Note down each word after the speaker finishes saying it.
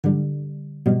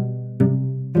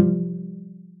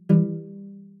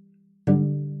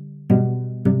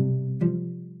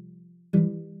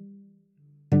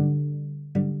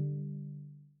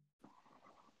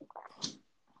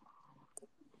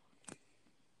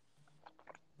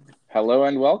Hello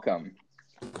and welcome.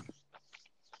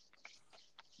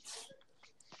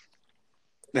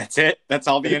 That's it? That's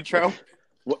all the intro?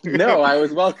 No, I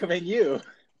was welcoming you.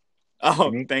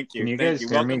 Oh, thank you. Can you Thank guys you.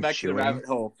 hear Welcome me back to the chewing? rabbit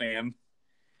hole, fam.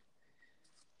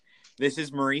 This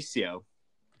is Mauricio.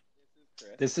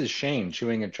 This is Shane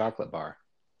chewing a chocolate bar.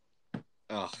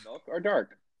 Oh, Milk or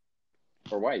dark?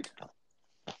 Or white?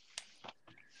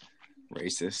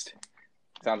 racist.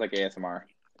 Sounds like ASMR.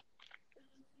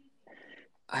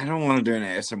 I don't want to do an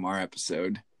ASMR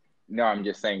episode. No, I'm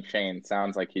just saying Shane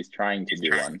sounds like he's trying to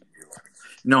do one.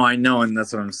 No, I know, and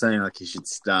that's what I'm saying. Like, he should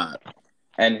stop.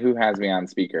 And who has me on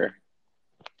speaker?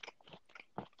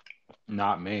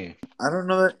 Not me. I don't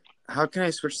know that. How can I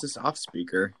switch this off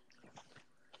speaker?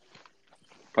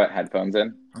 Put headphones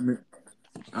in.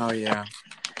 Oh, yeah.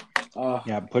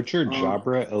 Yeah, put your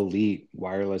Jabra Elite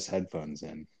wireless headphones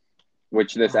in.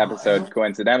 Which this episode,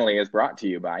 coincidentally, is brought to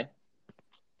you by.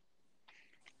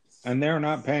 And they're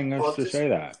not paying us to say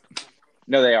that.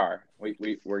 No, they are.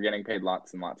 We're getting paid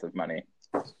lots and lots of money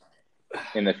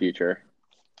in the future.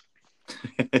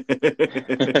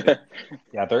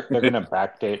 Yeah, they're going to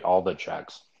backdate all the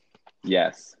checks.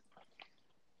 Yes.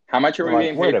 How much are we Like,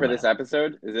 being wait paid a for this minute.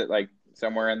 episode? Is it like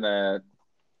somewhere in the,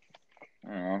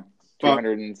 I don't know, About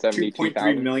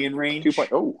 272,000? 2.3 million range.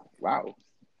 Oh, wow.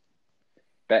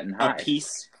 Betting high. A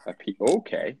piece.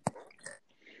 Okay.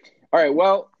 All right.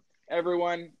 Well,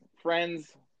 everyone,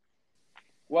 friends,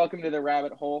 welcome to the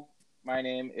rabbit hole. My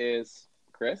name is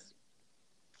Chris.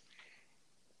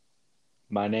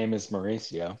 My name is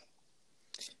Mauricio.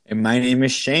 And my name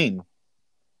is Shane.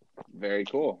 Very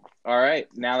cool. All right.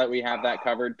 Now that we have that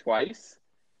covered twice,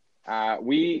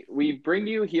 we bring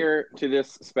you here to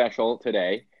this special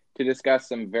today to discuss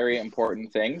some very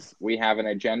important things. We have an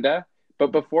agenda,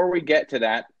 but before we get to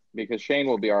that, because Shane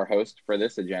will be our host for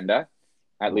this agenda,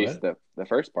 at least the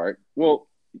first part. Well,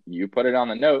 you put it on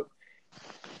the note.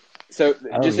 So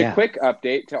a quick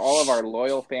update to all of our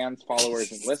loyal fans,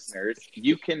 followers, and listeners.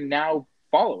 You can now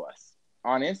follow us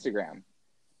on Instagram.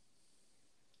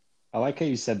 I like how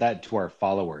you said that to our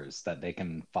followers, that they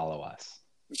can follow us.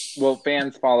 Well,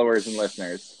 fans, followers, and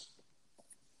listeners.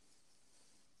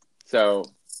 So,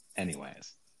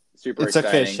 anyways. Super it's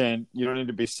exciting. okay, Shane. You don't need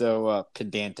to be so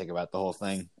pedantic about the whole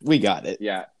thing. We got it.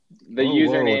 Yeah. The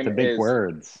username the big is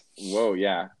words. Whoa,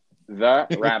 yeah. The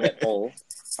Rabbit Hole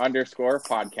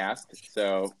 _podcast.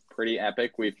 So pretty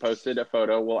epic. We've posted a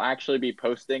photo. We'll actually be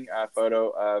posting a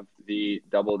photo of the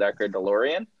double-decker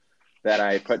DeLorean that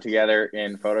I put together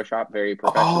in Photoshop very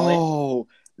professionally. Oh,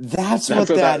 that's what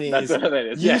that is. That's what that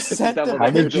is. You Yeah, sent the How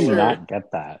did you picture. not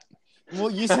get that?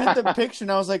 Well, you sent the picture,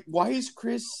 and I was like, why is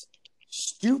Chris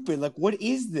stupid? Like, what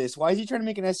is this? Why is he trying to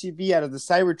make an SUV out of the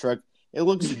Cybertruck? It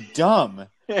looks dumb.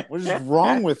 What is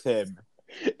wrong with him?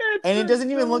 And it doesn't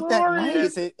even look that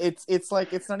nice. It's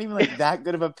like it's not even like that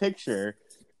good of a picture,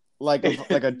 like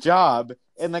a job.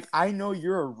 And like I know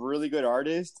you're a really good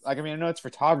artist. Like I mean I know it's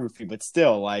photography, but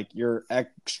still like you're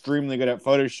extremely good at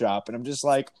Photoshop. And I'm just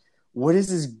like, what is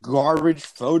this garbage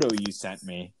photo you sent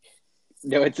me?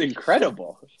 No, it's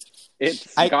incredible.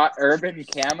 It's got urban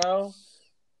camo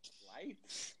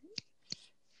lights.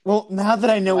 Well, now that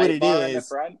I know what it bar in the is.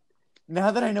 front.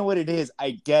 Now that I know what it is,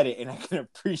 I get it and I can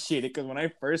appreciate it. Because when I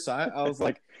first saw it, I was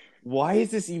like, why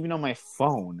is this even on my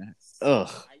phone? Ugh.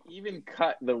 I even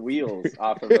cut the wheels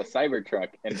off of the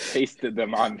Cybertruck and pasted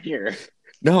them on here.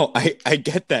 No, I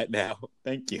get that now.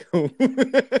 Thank you.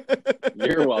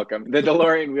 You're welcome. The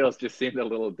DeLorean wheels just seemed a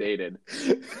little dated.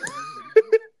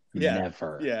 Yeah.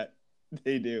 Never. Yeah,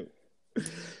 they do.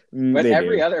 But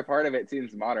every other part of it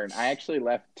seems modern. I actually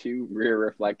left 2 rear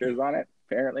reflectors on it,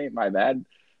 apparently. My bad.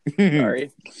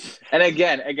 Sorry. And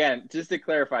again, just to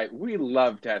clarify, we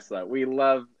love Tesla. We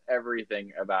love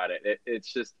everything about it.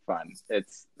 It's just fun.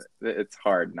 It's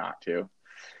hard not to.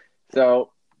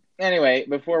 So anyway,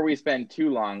 before we spend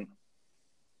too long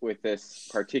with this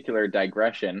particular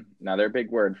digression, another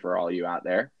big word for all you out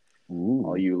there,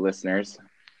 all you listeners,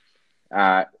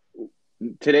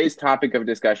 today's topic of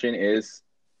discussion is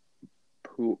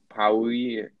Have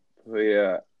you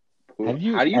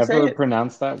how do you ever say it?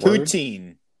 pronounced that word?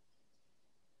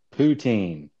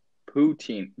 Poutine.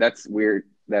 Poutine. That's weird.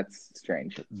 That's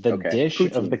strange. The dish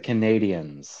Poutine. of the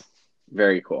Canadians.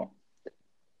 Very cool.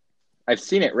 I've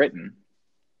seen it written.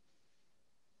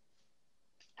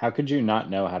 How could you not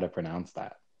know how to pronounce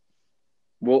that?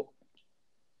 Well,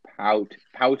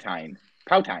 Poutine.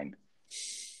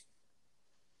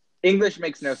 English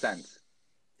makes no sense.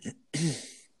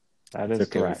 That is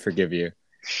Okay, we correct. forgive you.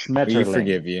 Schmetterling. We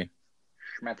forgive you.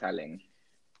 Schmetterling.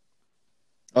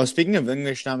 Oh, speaking of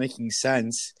English not making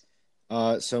sense,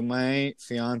 So my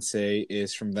fiance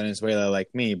is from Venezuela,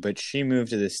 like me, but she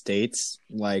moved to the States,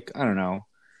 like, I don't know,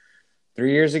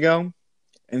 3 years ago.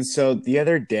 And so the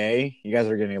other day, you guys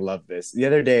are going to love this. The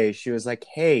other day, she was like,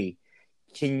 "Hey,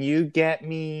 can you get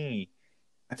me?"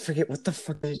 I forget what the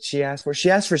fuck did she ask for. She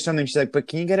asked for something. She's like, "But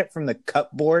can you get it from the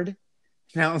cupboard?"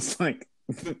 And I was like,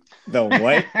 "The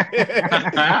what?"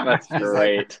 That's She's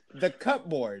great. like, "The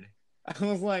cupboard." I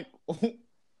was like,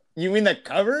 "You mean the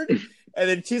cupboard?" And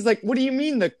then she's like, "What do you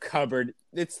mean the cupboard?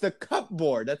 It's the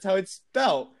cupboard. That's how it's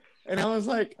spelled." And I was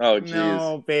like, Oh, geez.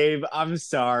 "No, babe, I'm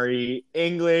sorry.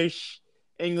 English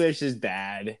is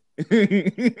bad."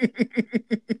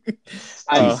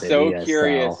 I'm Stupid so ESL.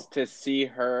 curious to see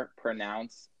her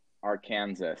pronounce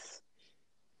Arkansas.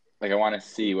 Like, I want to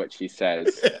see what she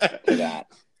says to that.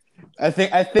 I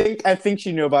think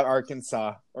she knew about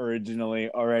Arkansas originally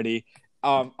already.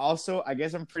 Also, I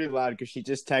guess I'm pretty loud because she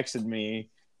just texted me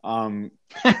a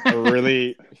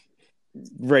really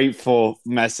grateful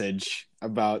message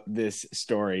about this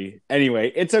story.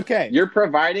 Anyway, it's okay. You're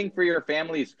providing for your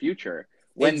family's future.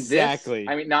 When Exactly.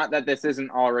 I mean, not that this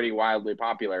isn't already wildly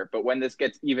popular, but when this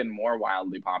gets even more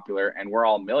wildly popular and we're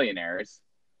all millionaires,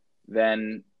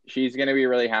 then she's going to be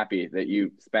really happy that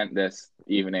you spent this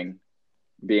evening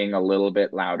being a little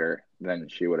bit louder than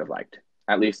she would have liked.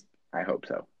 At least I hope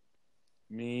so.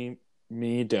 Me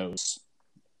dose.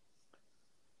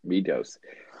 Me dose.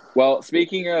 Well,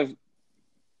 speaking of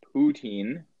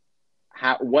poutine,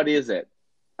 what is it?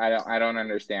 I don't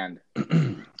understand.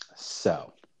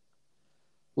 So,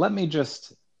 let me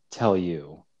just tell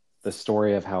you the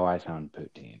story of how I found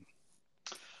poutine.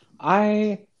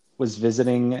 I was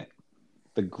visiting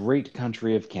the great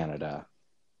country of Canada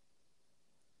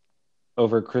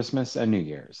over Christmas and New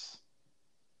Year's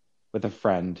with a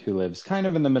friend who lives kind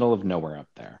of in the middle of nowhere up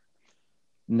there.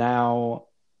 Now,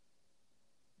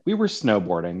 we were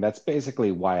snowboarding. That's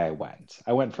basically why I went.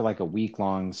 I went for like a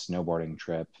week-long snowboarding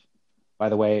trip. By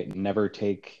the way, never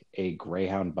take a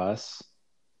Greyhound bus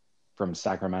from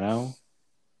Sacramento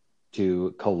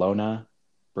to Kelowna,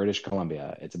 British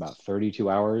Columbia. It's about 32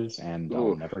 hours, and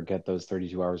I'll never get those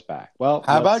 32 hours back. Well,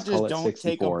 How about let's just call it don't take a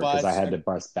 64 because bus? I had to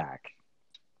bus back.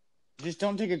 Just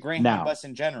don't take a Greyhound Now- bus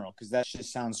in general because that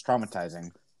just sounds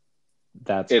traumatizing.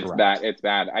 That's It's correct. bad. It's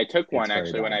bad. I took It's one very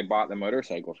actually when bad. I bought the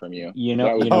motorcycle from you. You That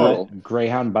know, was you know brutal. what?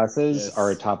 Greyhound buses Yes.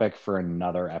 are a topic for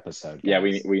another episode. Yeah,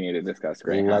 guys. we need to discuss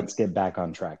Greyhound. Let's get back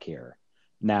on track here.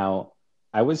 Now,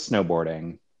 I was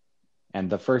snowboarding, and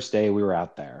the first day we were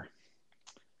out there,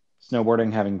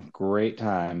 snowboarding, having a great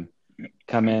time,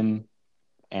 come in,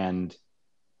 and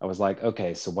I was like,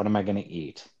 okay, so what am I going to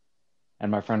eat? And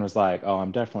my friend was like, oh,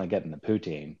 I'm definitely getting the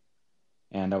poutine.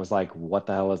 And I was like, what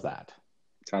the hell is that?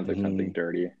 Sounds like something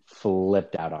dirty.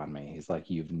 Flipped out on me. He's like,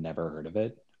 you've never heard of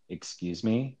it? Excuse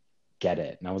me? Get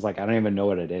it. And I was like, I don't even know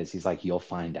what it is. He's like, you'll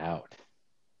find out.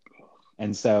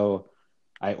 And so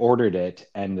I ordered it,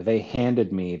 and they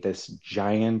handed me this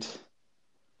giant,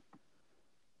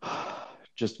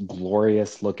 just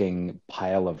glorious looking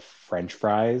pile of French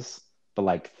fries, but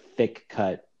like thick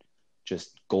cut,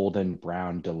 just golden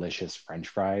brown, delicious French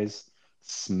fries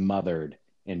smothered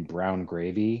in brown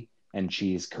gravy and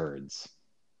cheese curds.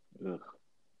 Ugh.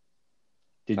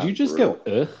 Did Sounds you just brutal.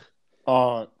 go, ugh?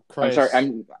 Oh, Chris. I'm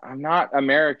sorry. I'm not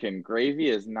American. Gravy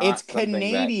is not. It's something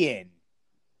Canadian.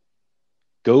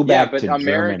 Go That, yeah, back but to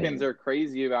Americans Germany. are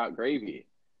crazy about gravy.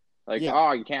 Like, Yeah.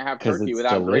 oh, you can't have Because turkey it's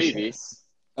without gravy. delicious.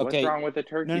 What's Okay. wrong with the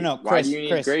turkey? No, Why Chris, do you need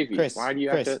Chris, gravy? Chris, Why do you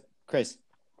Chris, have to? Chris,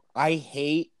 I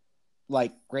hate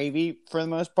like gravy for the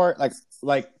most part.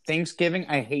 Like Thanksgiving,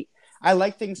 I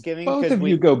like Thanksgiving Both because of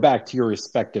you go back to your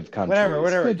respective countries.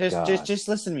 whatever. Good God. Just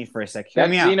listen to me for a sec. Hear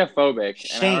That's me out. xenophobic,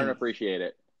 and I Shane. don't appreciate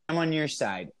it. I'm on your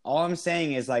side. All I'm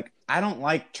saying is like I don't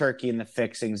like turkey and the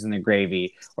fixings and the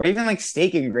gravy, or even like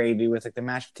steak and gravy with like the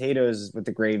mashed potatoes with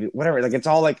the gravy, whatever. Like it's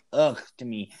all like ugh to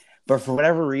me. But for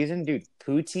whatever reason, dude,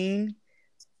 poutine,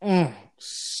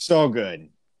 so good.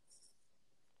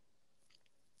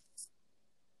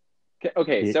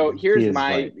 Okay, so here's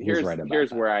right about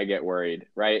that. where I get worried,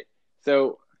 right?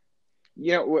 So,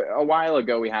 a while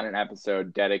ago we had an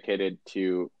episode dedicated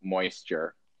to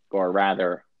moisture, or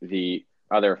rather the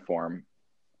other form,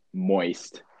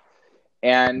 moist.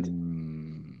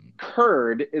 And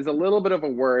curd is a little bit of a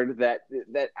word that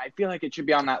I feel like it should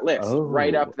be on that list,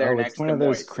 right up there next to moist. It's one of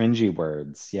those cringy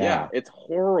words. Yeah, it's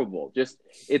horrible. Just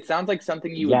it sounds like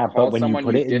something you would call but when someone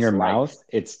you put it in your dislike. mouth,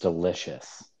 it's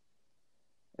delicious.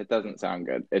 It doesn't sound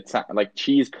good. It's like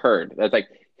cheese curd. That's like,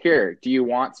 here, do you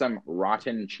want some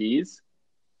rotten cheese?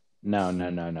 No.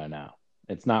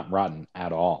 It's not rotten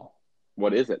at all.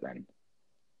 What is it then?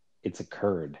 It's a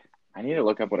curd. I need to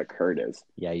look up what a curd is.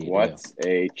 Yeah, you do. What's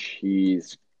a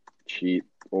cheese?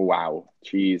 Oh, wow.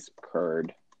 Cheese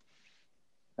curd.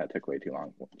 That took way too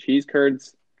long. Cheese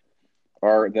curds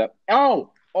are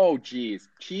geez.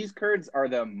 Cheese curds are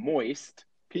the moist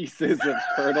pieces of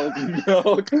curdled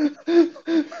milk,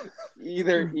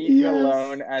 either eaten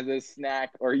alone as a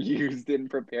snack or used in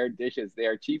prepared dishes. They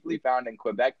are chiefly found in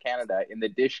Quebec, Canada, in the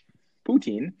dish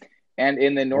poutine, and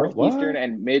in the northeastern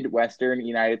and midwestern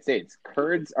United States.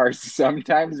 Curds are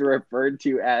sometimes referred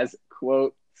to as,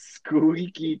 quote,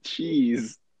 squeaky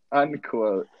cheese,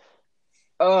 unquote.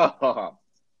 Oh,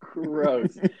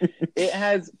 gross. It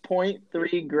has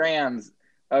 0.3 grams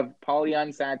of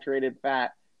polyunsaturated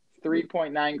fat,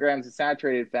 3.9 grams of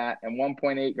saturated fat, and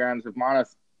 1.8 grams of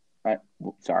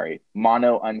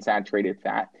monounsaturated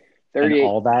fat. 38 and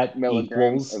all that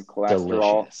milligrams of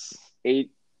cholesterol,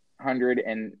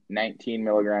 819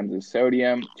 milligrams of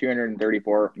sodium,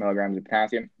 234 milligrams of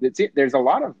potassium. There's a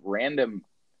lot of random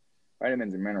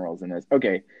vitamins and minerals in this.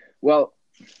 Okay, well,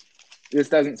 this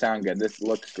doesn't sound good. This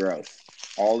looks gross.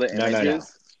 All the images. No.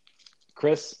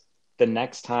 Chris, the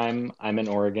next time I'm in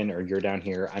Oregon or you're down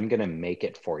here, I'm going to make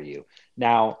it for you.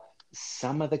 Now,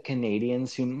 some of the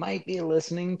Canadians who might be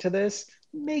listening to this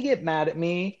may get mad at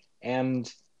me, and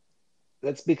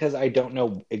that's because I don't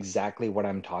know exactly what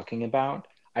I'm talking about.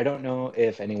 I don't know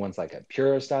if anyone's like a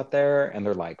purist out there and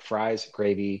they're like brown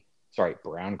gravy.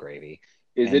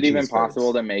 Is it even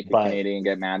possible to make a Canadian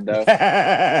get mad, though?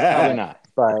 Probably not,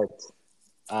 but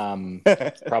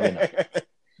probably not.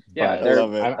 Yeah, they're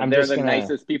the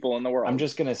nicest people in the world. I'm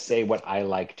just going to say what I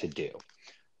like to do.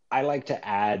 I like to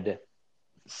add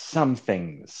some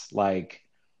things, like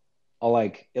I'll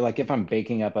like if I'm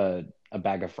baking up a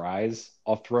bag of fries,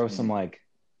 I'll throw some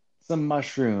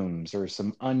mushrooms or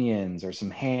some onions or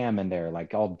some ham in there,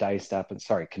 like all diced up. And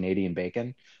Canadian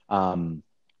bacon. I'll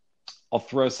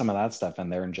throw some of that stuff in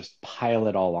there and just pile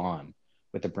it all on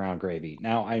with the brown gravy.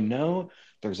 Now, I know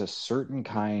there's a certain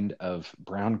kind of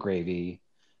brown gravy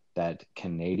that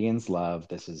Canadians love.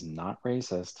 This is not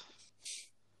racist.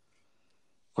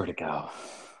 Where'd it go?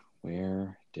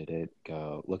 Where did it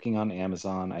go? Looking on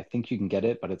Amazon, I think you can get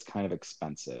it, but it's kind of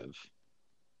expensive.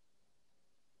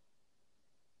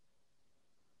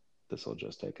 This will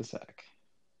just take a sec.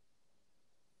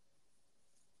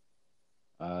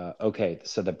 Okay,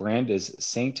 so the brand is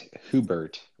St.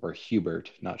 Hubert, or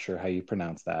Hubert, not sure how you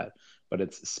pronounce that, but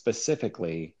it's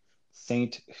specifically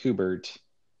St. Hubert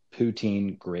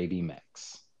Poutine Gravy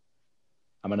Mix.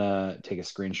 I'm going to take a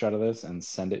screenshot of this and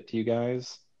send it to you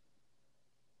guys.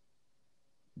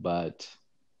 But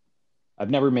I've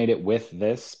never made it with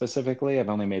this specifically. I've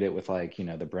only made it with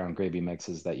the brown gravy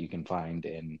mixes that you can find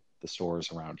in the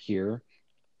stores around here.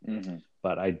 Mm-hmm.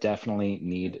 But I definitely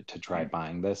need to try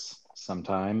buying this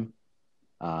sometime.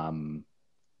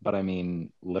 But I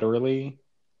mean, literally,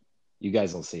 you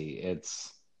guys will see.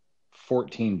 It's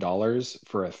 $14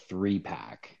 for a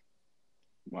 3-pack.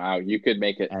 Wow, you could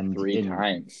make it three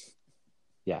times.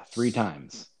 Yeah, 3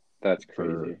 times. That's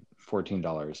crazy. For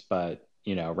 $14. But,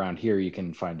 around here you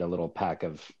can find a little pack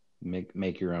of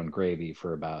make your own gravy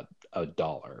for about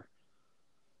 $1.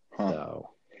 So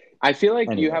I feel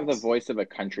like you have the voice of a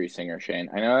country singer, Shane.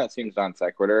 I know that seems non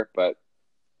sequitur, but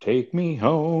take me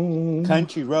home,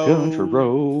 country road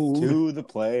to the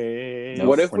place. Nope,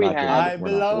 what if we had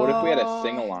a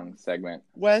sing-along segment?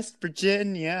 West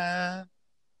Virginia.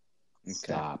 Okay.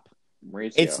 Stop.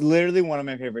 Mauricio. It's literally one of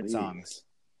my favorite songs.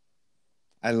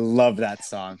 I love that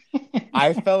song.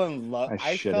 I fell in love.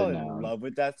 I fell in love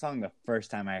with that song the first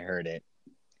time I heard it.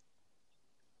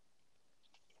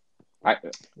 I'm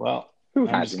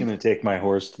just going to take my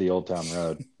horse to the Old Town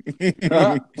Road.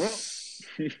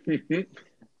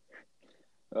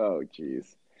 Oh,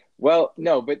 geez. Well,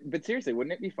 no, but seriously,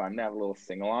 wouldn't it be fun to have a little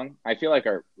sing-along? I feel like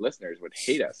our listeners would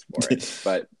hate us for it,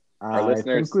 but our listeners...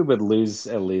 I think we would lose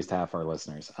at least half our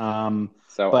listeners.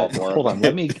 But hold on,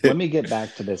 let me get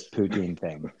back to this poutine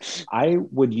thing. I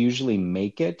would usually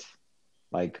make it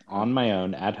on my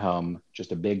own at home,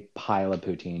 just a big pile of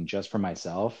poutine just for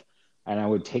myself. And I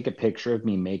would take a picture of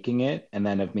me making it and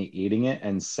then of me eating it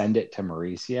and send it to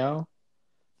Mauricio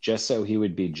just so he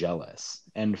would be jealous.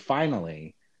 And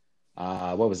finally,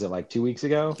 what was it, 2 weeks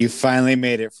ago? You finally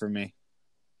made it for me.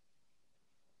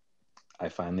 I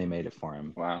finally made it for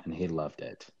him. Wow. And he loved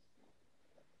it.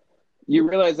 You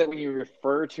realize that when you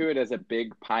refer to it as a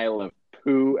big pile of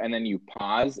poo and then you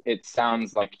pause, it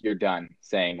sounds like you're done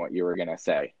saying what you were going to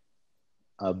say.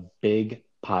 A big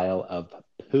pile of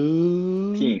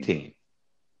poutine.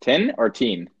 Tin or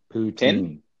teen?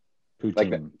 Poutine. Poutine. Like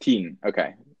the teen.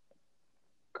 Okay.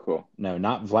 Cool. No,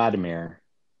 not Vladimir.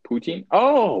 Putin?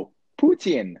 Oh,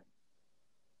 Putin.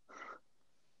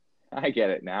 I get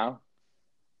it now.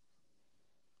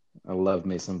 I love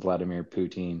me some Vladimir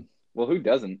Putin. Well, who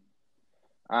doesn't?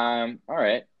 All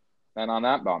right. And on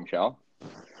that bombshell,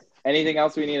 anything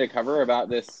else we need to cover about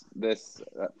this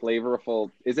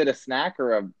flavorful? Is it a snack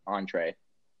or a entree?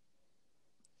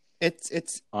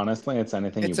 It's Honestly, it's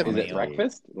anything It's you a want Is it it to meal. be.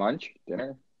 breakfast, lunch,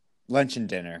 dinner? lunch and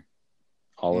dinner.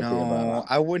 All of the No, above.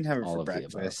 I wouldn't have it All for of the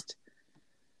above. breakfast.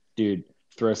 Dude,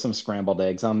 throw some scrambled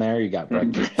eggs on there. You got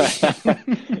breakfast.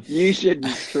 You should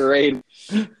trade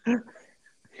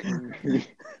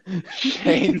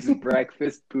Shane's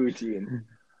breakfast poutine.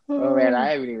 Oh man,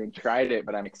 I haven't even tried it,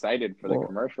 but I'm excited for the Well-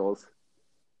 commercials.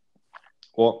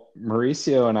 Well,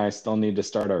 Mauricio and I still need to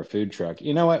start our food truck.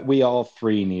 You know what? We all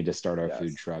three need to start our Yes.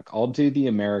 food truck. I'll do the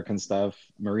American stuff.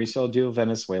 Mauricio will do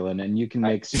Venezuelan, and you can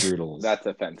make strudels. That's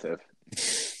offensive.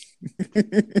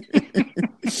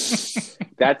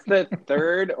 That's the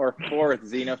third or fourth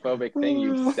xenophobic thing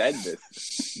you've said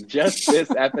this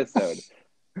episode.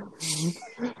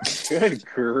 Good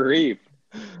grief.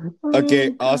 Okay,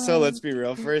 Oh, also, God. let's be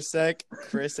real for a sec.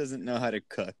 Chris doesn't know how to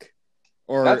cook.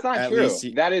 Or That's not at true. least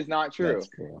he- That is not true. That's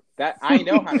true. That I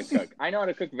know how to cook. I know how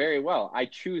to cook very well. I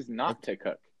choose not to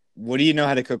cook. What do you know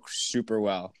how to cook super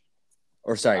well?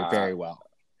 Or sorry, very well.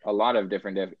 A lot of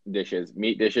different dishes: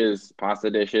 meat dishes, pasta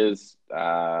dishes,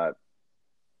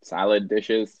 salad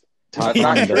dishes. Top That's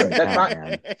not line true. doesn't That's count, not.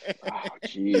 man. Oh,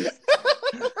 jeez.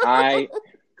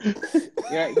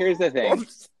 Here's the thing.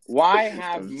 Why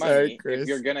have I'm money sorry, if Chris.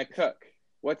 you're gonna cook?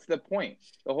 What's the point?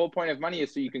 The whole point of money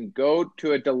is so you can go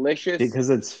to a delicious. Because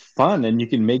it's fun, and you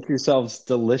can make yourselves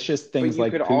delicious things you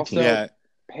like could poutine. also- Yeah.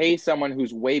 pay someone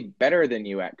who's way better than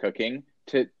you at cooking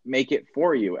to make it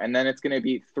for you, and then it's going to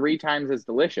be 3 times as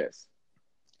delicious.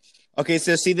 Okay,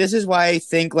 so see, this is why I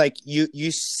think like you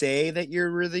say that you're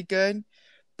really good,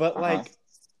 but Uh-huh. like,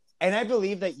 and I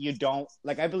believe that you don't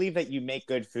like. I believe that you make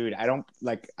good food. I don't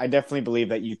like. I definitely believe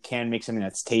that you can make something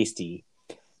that's tasty.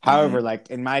 However,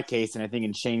 like in my case, and I think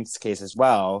in Shane's case as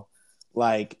well,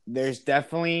 like there's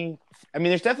definitely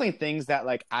things that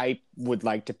like I would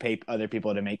like to pay other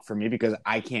people to make for me because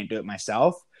I can't do it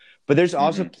myself. But there's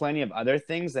also plenty of other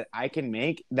things that I can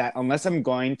make that unless I'm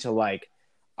going to like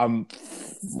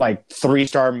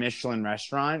 3-star Michelin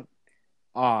restaurant,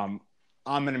 I'm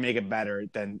gonna make it better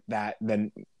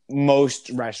than most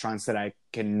restaurants that I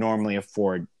can normally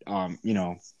afford. Well,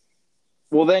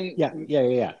 then,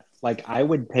 Yeah. Like, I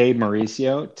would pay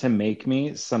Mauricio to make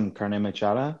me some carne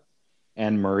machada,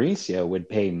 and Mauricio would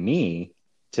pay me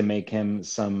to make him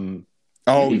some.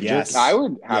 Oh beef yes, jerky. I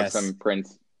would have Yes. some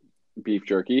Prince beef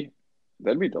jerky.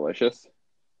 That'd be delicious.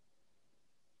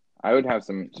 I would have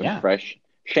some Yeah. fresh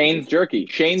Shane's jerky.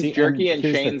 Shane's See, jerky and and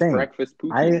here's the Shane's thing. breakfast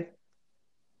poutine.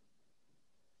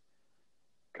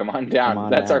 Come on down. Come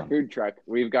on That's our down. food truck.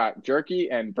 We've got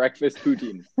jerky and breakfast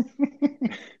poutine.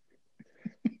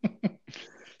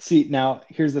 See, now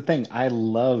here's the thing. I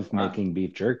love Wow. making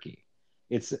beef jerky.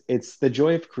 It's the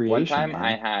joy of creation. One time man.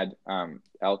 I had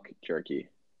elk jerky.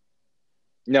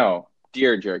 No,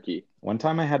 deer jerky. One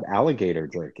time I had alligator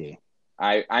jerky.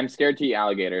 I'm scared to eat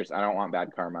alligators. I don't want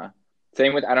bad karma.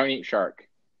 Same with I don't eat shark.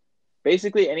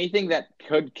 Basically anything that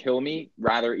could kill me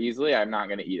rather easily, I'm not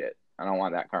going to eat it. I don't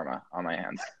want that karma on my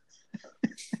hands.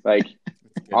 Like,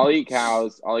 I'll eat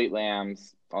cows, I'll eat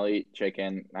lambs, I'll eat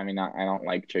chicken. I mean, I don't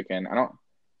like chicken. I don't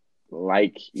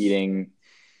like eating.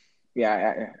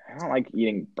 Yeah, I don't like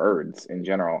eating birds in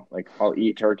general. Like, I'll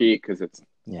eat turkey because it's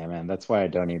Yeah, man. That's why I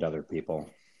don't eat other people.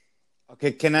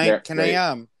 Okay, can Wait. I Wait, can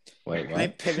I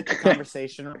what? pivot the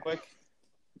conversation real quick?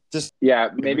 yeah.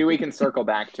 Maybe we can circle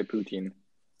back to poutine.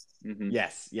 Mhm.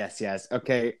 Yes.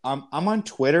 Okay, I'm on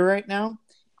Twitter right now.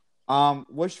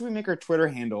 What should we make our Twitter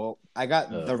handle? I got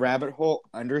the rabbit hole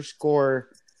 _,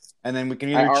 and then we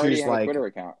can I either already choose have a like. Twitter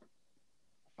account.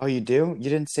 Oh, you do? You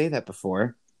didn't say that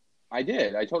before. I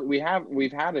did. I told we've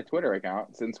had a Twitter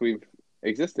account since we've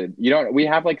existed. We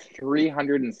have like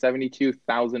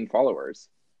 372,000 followers.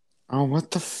 Oh,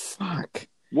 what the fuck?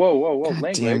 Whoa, God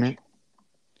language. damn it.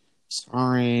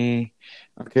 Sorry.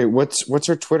 Okay, what's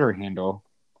our Twitter handle?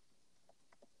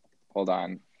 Hold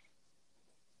on.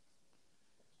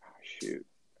 Oh, shoot.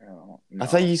 Oh, no. I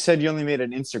thought you said you only made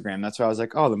an Instagram. That's why I was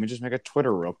like, oh, let me just make a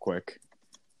Twitter real quick.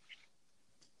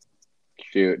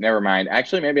 Shoot, never mind.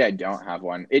 Actually, maybe I don't have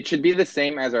one. It should be the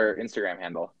same as our Instagram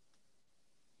handle,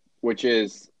 which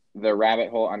is the rabbit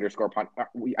hole _ pod.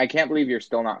 I can't believe you're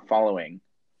still not following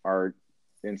our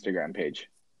Instagram page.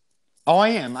 Oh, I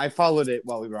am. I followed it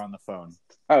while we were on the phone.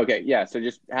 Oh, okay, yeah. So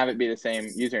just have it be the same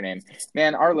username.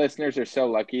 Man, our listeners are so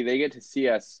lucky. They get to see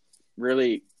us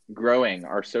really growing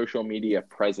our social media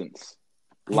presence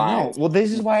I know. live. Well,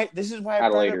 this is why I At a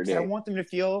brought it later up, 'cause I date. want them to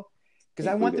feel because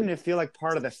I want them to feel like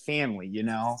part of the family, you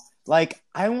know? Like,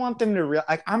 I want them to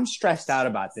like, I'm stressed out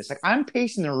about this. Like, I'm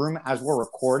pacing the room as we're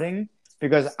recording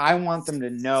because I want them to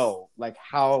know, like,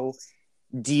 how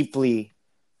deeply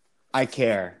I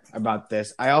care about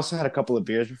this. I also had a couple of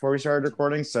beers before we started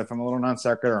recording, so if I'm a little non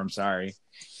sequitur, I'm sorry.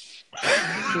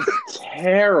 This is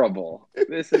terrible.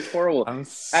 This is horrible.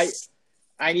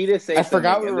 I need to say I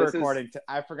forgot we were something, recording.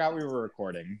 I forgot we were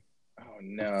recording. Oh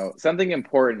no. Something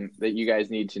important that you guys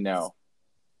need to know.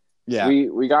 Yeah.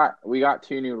 We got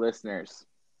 2 new listeners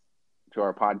to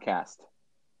our podcast.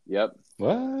 Yep.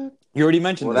 What? You already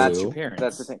mentioned Well, that's that's your parents.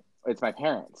 That's the thing. It's my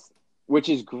parents, which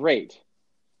is great.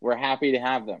 We're happy to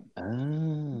have them.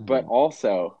 Oh. But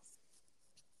also,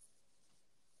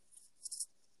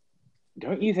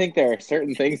 don't you think there are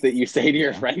certain things that you say to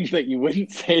your friends that you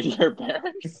wouldn't say to your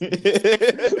parents?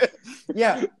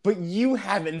 Yeah, but you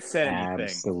haven't said anything.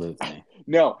 Absolutely.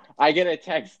 No, I get a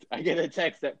text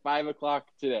at 5:00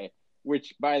 today,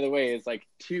 which, by the way, is like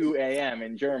 2 a.m.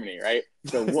 in Germany, right?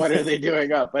 So what are they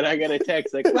doing up? But I get a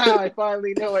text like, wow, I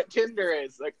finally know what Tinder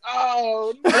is. Like,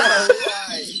 oh, no,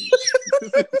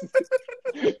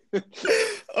 why?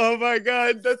 Oh, my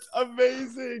God. That's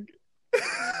amazing.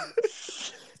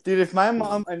 Dude, if my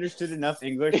mom understood enough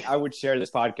English, I would share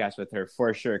this podcast with her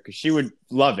for sure, because she would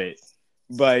love it.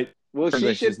 But well,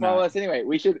 she should follow us anyway.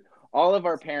 All of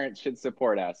our parents should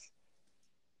support us.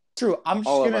 True. I'm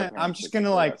just gonna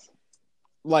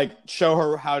like show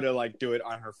her how to like do it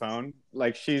on her phone.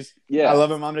 Like I love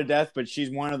my mom to death, but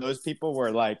she's one of those people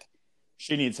where like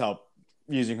she needs help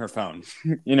using her phone.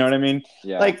 You know what I mean?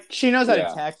 Yeah. Like she knows how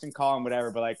to text and call and whatever,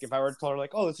 but like if I were to tell her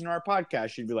like, oh, listen to our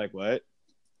podcast, she'd be like, what?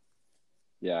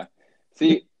 Yeah.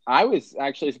 See, I was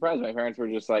actually surprised. My parents were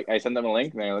just like, I sent them a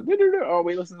link and they're like, oh,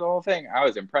 we listened to the whole thing. I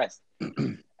was impressed.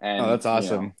 And, oh, that's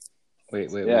awesome. You know, Wait,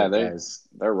 guys.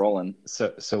 They're rolling.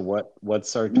 So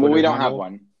what's our Twitter Well, we don't handle? have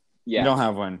one. Yeah. We don't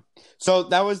have one. So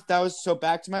that was so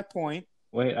back to my point.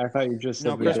 Wait, I thought you just said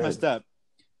no, Chris messed up.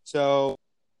 So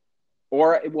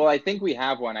I think we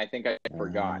have one. I think I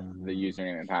forgot the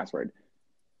username and password.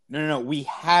 No. We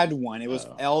had one. It was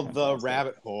the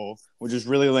Rabbit Hole, which is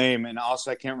really lame. And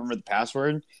also, I can't remember the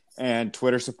password. And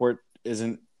Twitter support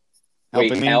isn't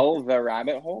helping me. The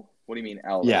Rabbit Hole? What do you mean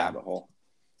the Rabbit Hole?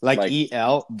 Like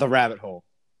EL, the Rabbit Hole.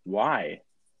 Why?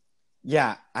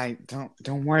 Yeah, I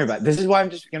don't worry about it. This is why I'm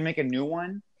just gonna make a new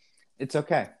one. It's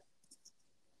okay.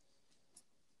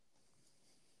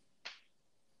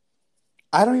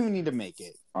 I don't even need to make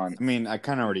it. I mean, I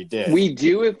kind of already did. We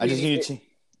do if I just need to.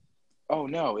 Oh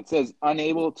no! It says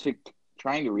unable to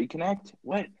trying to reconnect.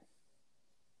 What?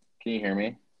 Can you hear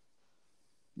me?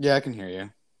 Yeah, I can hear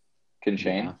you. Can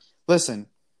Shane? Yeah. Listen.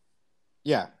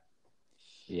 Yeah.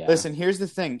 Yeah. Listen. Here's the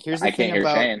thing. Here's the thing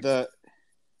about Shane. the.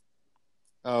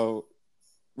 Oh,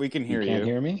 we can hear you. Can't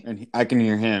hear me, and I can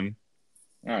hear him.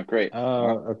 Oh, great.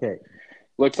 Oh, okay.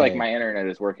 Looks like my internet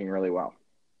is working really well.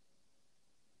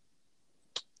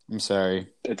 I'm sorry.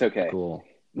 It's okay. Cool.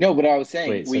 No, but I was saying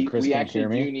Wait, so we Chris can't actually hear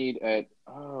me? do need a.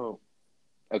 Oh,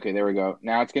 okay. There we go.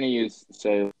 Now it's going to use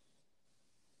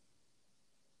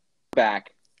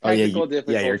back. Technical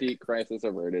difficulty. Crisis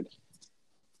averted.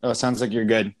 Oh, it sounds like you're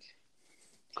good.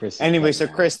 Chris. Anyway, so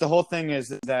Chris, the whole thing is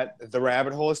that the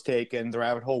Rabbit Hole is taken, the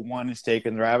Rabbit Hole 1 is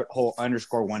taken, the Rabbit Hole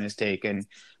 _1 is taken,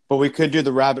 but we could do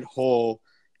the Rabbit Hole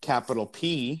capital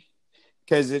P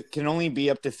because it can only be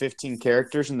up to 15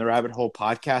 characters, and the Rabbit Hole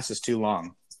podcast is too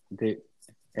long.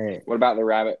 Hey. What about the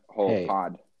Rabbit Hole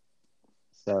pod?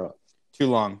 So too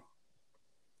long.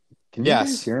 Can you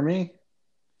guys hear me?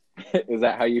 Is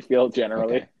that how you feel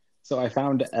generally? Okay. So I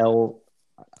found L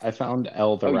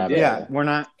the Rabbit Yeah, Hole. we're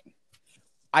not.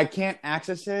 I can't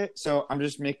access it, so I'm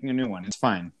just making a new one. It's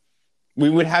fine. We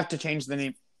would have to change the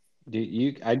name.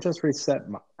 I just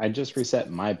reset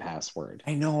my password.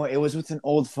 I know it was with an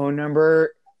old phone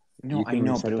number. No, I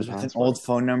know, but it was with an old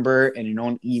phone number and an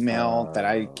old email that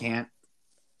I can't.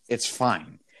 It's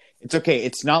fine. It's okay.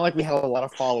 It's not like we have a lot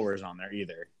of followers on there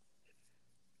either.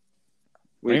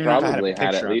 We probably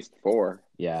had at least 4.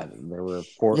 Yeah, there were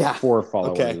 4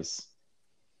 followers. Okay.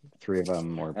 3 of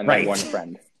them were and then 1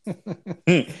 friend.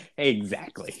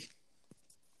 Exactly.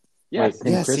 Yes,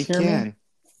 Wait, can Chris hear me?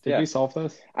 Did we solve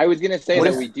this? I was going to say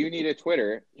that we do need a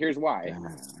Twitter. Here's why.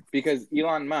 Because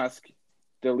Elon Musk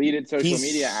deleted social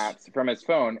media apps from his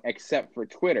phone except for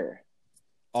Twitter.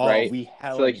 Oh, right?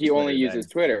 So like he only uses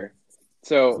Twitter.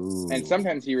 So, and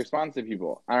sometimes he responds to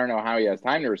people. I don't know how he has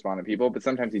time to respond to people, but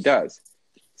sometimes he does.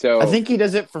 So I think he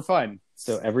does it for fun.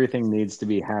 So everything needs to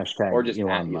be hashtag or just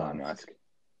Elon Musk.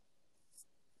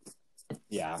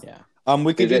 Yeah.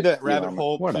 We could do the Rabbit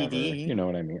Hole whatever. PD. You know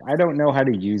what I mean. I don't know how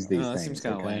to use these things. That seems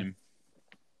kind of lame.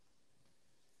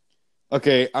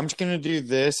 Okay, I'm just gonna do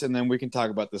this, and then we can talk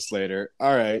about this later.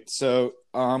 All right, so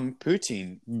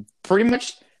poutine, pretty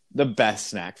much the best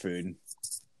snack food.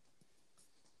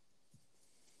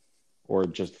 Or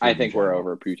just I food in think we're general?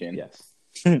 over poutine. Yes.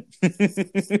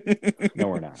 No,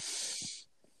 we're not.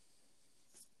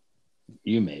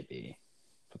 You may be,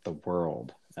 but the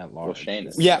world at large. Well, Shane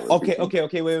is. Yeah. over Okay.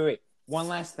 poutine. Wait. One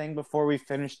last thing before we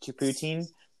finish to poutine.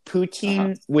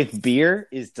 Poutine with beer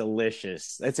is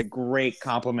delicious. That's a great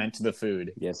compliment to the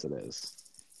food. Yes, it is.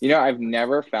 You know, I've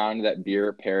never found that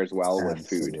beer pairs well with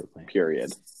food. Absolutely.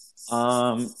 Period.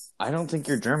 I don't think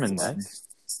you're German then.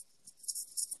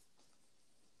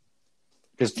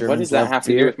 Because What does that have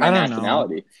to do with my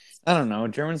nationality? I don't know.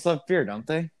 Germans love beer, don't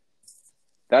they?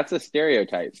 That's a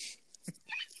stereotype.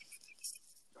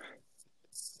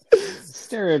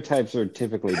 Stereotypes are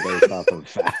typically based off of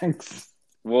facts.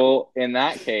 Well, in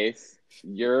that case,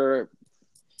 you're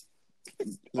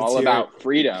all hear about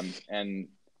freedom and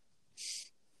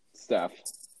stuff.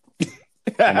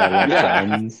 And I love Yeah.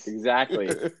 friends. Exactly.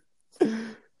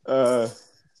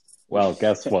 Well,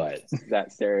 guess what?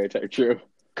 That stereotype true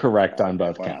Correct on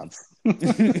both Well. counts. in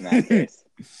that case.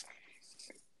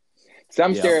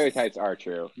 Some Yeah. stereotypes are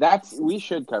true. We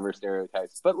should cover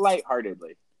stereotypes, but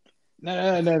lightheartedly.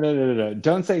 No.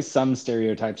 Don't say some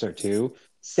stereotypes are true.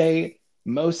 Say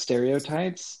most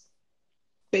stereotypes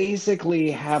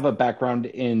basically have a background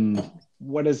in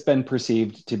what has been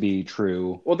perceived to be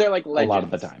true Well, they're like a legends. lot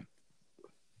of the time.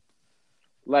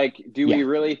 Like, do we Yeah.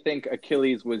 really think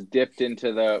Achilles was dipped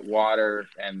into the water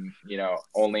and,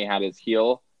 only had his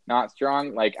heel not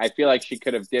strong? Like, I feel like she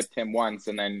could have dipped him once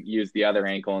and then used the other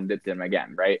ankle and dipped him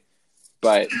again, right?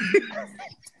 But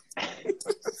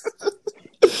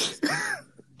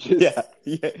Yeah.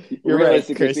 You're right,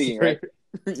 realistically Chris. speaking, right?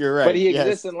 You're right. But he yes.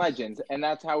 exists in legends, and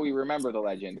that's how we remember the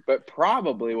legend. But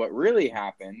probably what really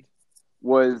happened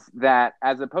was that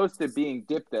as opposed to being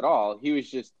dipped at all, he was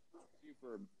just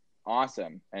super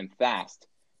awesome and fast.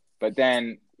 But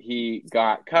then he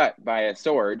got cut by a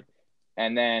sword,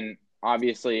 and then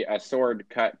obviously a sword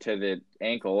cut to the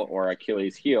ankle or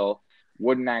Achilles' heel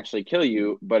wouldn't actually kill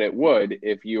you, but it would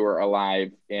if you were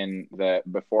alive in the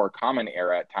before Common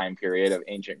Era time period of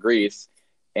ancient Greece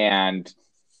and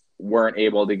weren't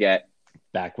able to get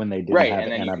Back when they didn't right, have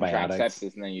and then you contract antibiotics.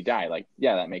 sepsis and then you die. Like,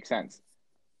 yeah, that makes sense.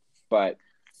 But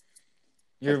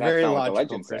You're that's very not what the logical,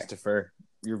 legends say. Christopher.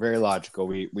 You're very logical.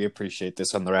 We appreciate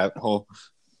this on the rabbit hole.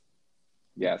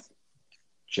 yes,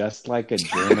 Just like a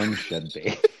German should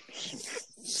be.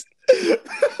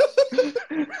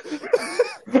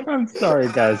 I'm sorry,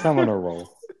 guys. I'm on a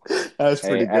roll. That was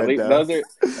pretty at good. least though.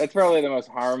 that's probably the most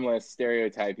harmless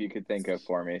stereotype you could think of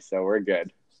for me. So we're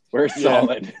good. We're Yeah.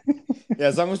 solid. Yeah,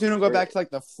 as long as we don't go back to like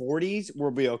the 40s,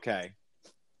 we'll be okay.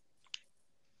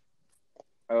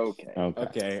 Okay.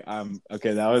 Okay.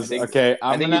 Okay. That was I think- okay.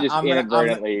 I think you just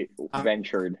inadvertently I'm-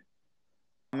 ventured.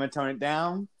 I'm gonna tone it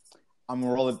down. I'm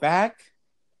gonna roll it back.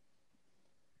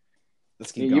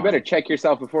 Let's keep going. You better check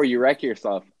yourself before you wreck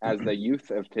yourself, as the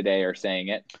youth of today are saying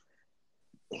it.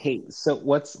 Hey, so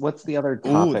what's the other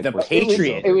topic? the we're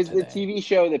Patriot. It was the today? TV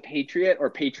show The Patriot or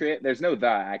Patriot. There's no "the"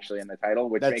 actually in the title,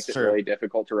 which That's makes it true. really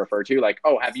difficult to refer to. Like,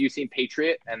 oh, have you seen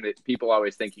Patriot? And people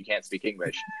always think you can't speak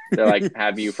English. They're like,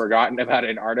 have you forgotten about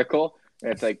an article?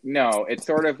 And it's like, no. It's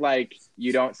sort of like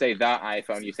you don't say the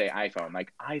iPhone, you say iPhone.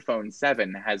 Like iPhone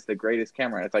 7 has the greatest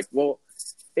camera. It's like, well,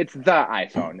 it's the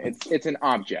iPhone. It's an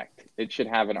object. It should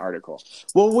have an article.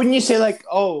 Well, wouldn't you say like,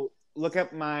 oh, look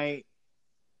at my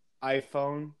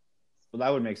iPhone? Well, that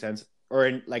would make sense. Or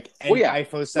in like any Well, yeah.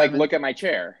 iPhone 7. Like, look at my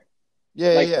chair. yeah,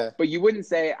 Like, yeah. But you wouldn't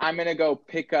say, I'm going to go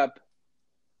pick up.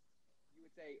 You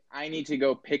would say, I need to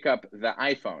go pick up the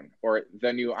iPhone or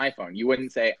the new iPhone. You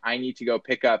wouldn't say, I need to go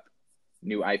pick up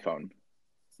new iPhone.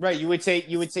 Right. You would say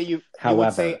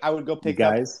However, I would go You pick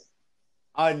up guys,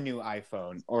 a new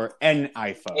iPhone or an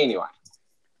iPhone. Anyway.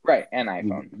 Right, an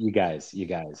iPhone. you guys.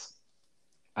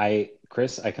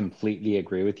 Chris, I completely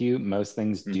agree with you. Most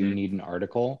things do Mhm. need an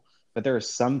article, but there are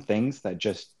some things that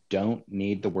just don't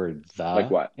need the word "the"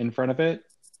 Like what? in front of it.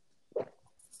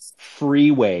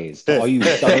 Freeways, to all you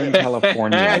Southern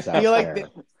Californians I feel out like there.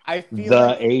 I feel The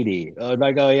like 80.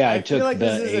 Like, oh yeah, I I feel took like the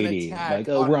this is an 80. attack Like,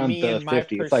 oh, on we're on me the and my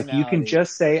 50. It's like you can personality.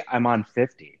 just say I'm on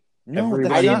 50. no, Everybody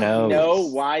that's I not, didn't knows. know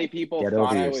why people Get thought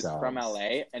over I was yourselves. from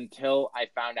LA until I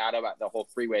found out about the whole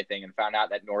freeway thing and found out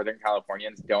that Northern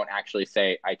Californians don't actually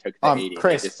say I took the 80.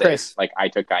 Chris, they just say, Chris. like, I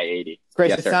took I-80. Chris,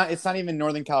 Yes, sir. it's not even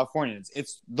Northern Californians.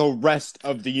 It's the rest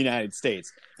of the United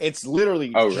States. It's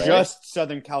literally Oh, really? just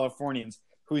Southern Californians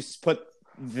who put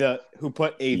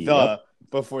a Yep. the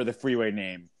before the freeway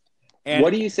name. And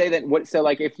What do you say that? So,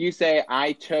 like, if you say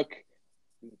I took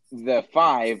the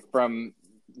 5 from,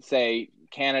 say,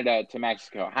 Canada to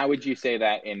Mexico. How would you say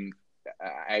that in,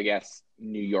 I guess,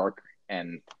 New York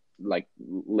and like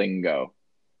lingo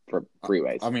for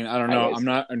freeways? I mean, I don't know. Highways. I'm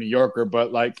not a New Yorker,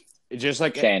 but like just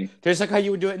like Shane. how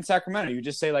you would do it in Sacramento. You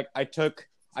just say like I took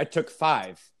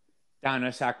 5 down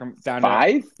to Sacramento.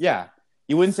 5? Yeah,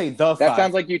 you wouldn't say the 5. That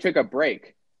sounds like you took a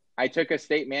break. I took a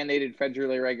state mandated,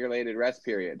 federally regulated rest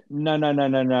period.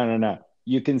 No.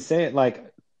 You can say it like,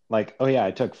 oh yeah,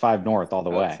 I took 5 north all the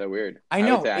way. That's so weird. I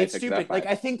know would say it's took stupid. the Like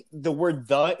 5. I think the word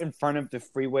 "the" in front of the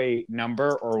freeway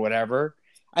number or whatever,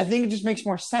 I think it just makes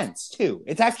more sense too.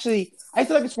 It's actually, I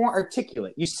feel like it's more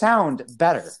articulate. You sound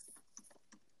better.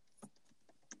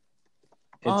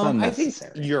 It's unnecessary.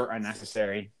 I think you're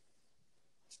unnecessary.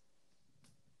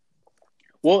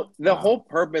 Well, the whole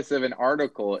purpose of an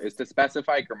article is to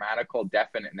specify grammatical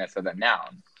definiteness of a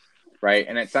noun, right?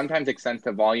 And it sometimes extends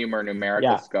to volume or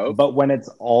numerical scope. But when it's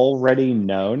already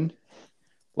known,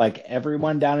 like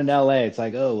everyone down in LA, it's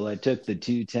like, oh, well, I took the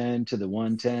 210 to the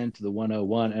 110 to the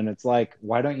 101. And it's like,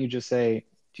 why don't you just say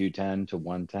 210 to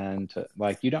 110 to,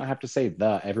 like, you don't have to say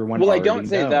the, everyone Well, I already don't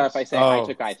say knows. the if I say I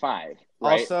took I-5,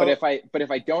 right? Also- but if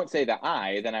I don't say the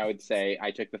I, then I would say I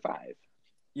took the 5.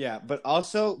 Yeah, but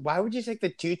also, why would you take the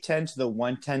 210 to the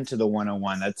 110 to the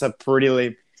 101? That's a pretty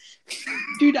lame.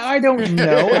 Dude, I don't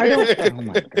know. Oh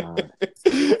my God.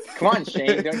 Come on,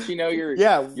 Shane, don't you know your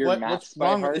what's maths by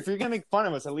wrong? heart? If you're gonna make fun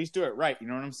of us, at least do it right. You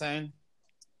know what I'm saying?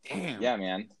 Damn. Yeah,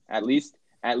 man. At least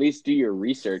do your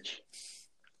research.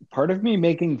 Part of me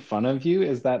making fun of you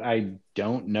is that I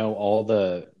don't know all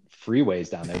the freeways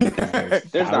down there. Because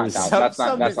There's not. thousands. That's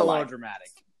Something's a a lie. little dramatic.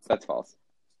 That's false.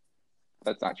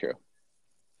 That's not true.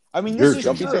 I mean, You're this is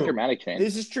Don't be so true. dramatic, Shane.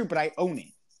 This is true, but I own it.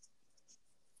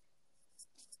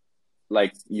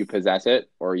 Like you possess it,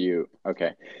 or you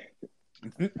okay.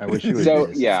 I wish you would. So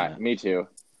do this, yeah, isn't it? me too.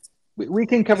 We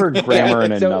can cover grammar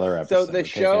in So- another episode. So the okay,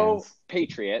 show fans?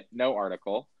 Patriot, no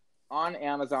article, on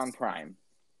Amazon Prime.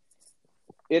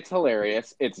 It's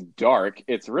hilarious. It's dark.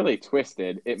 It's really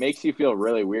twisted. It makes you feel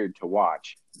really weird to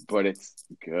watch, but it's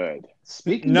good.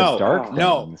 Speaking No, of dark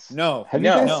no, things, no. have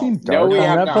No, you guys no. seen No, Dark we on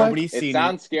have Netflix? not. Nobody's It seen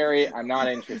sounds scary. I'm not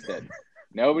interested.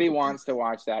 Nobody wants to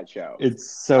watch that show.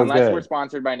 It's so Unless good. we're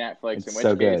sponsored by Netflix, It's in which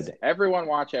so case good. everyone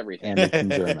watch everything. And it's in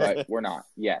German. But we're not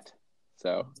yet.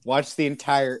 So Watch the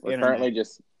entire we're internet. currently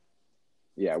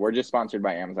we're just sponsored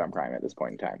by Amazon Prime at this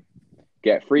point in time.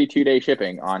 Get free 2-day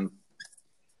shipping on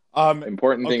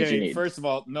important things you need. First of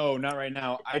all, no, not right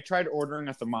now. I tried ordering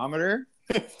a thermometer.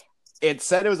 It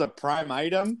said it was a Prime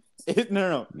item.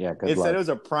 No. Yeah, It said it was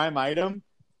a Prime item.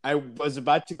 I was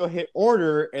about to go hit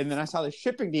order, and then I saw the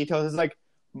shipping details. It's like,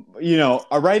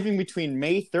 arriving between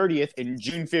May 30th and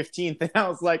June 15th. And I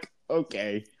was like,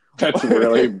 okay. That's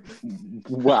really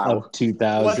wow. of What's the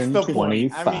 2025.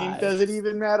 point? I mean, does it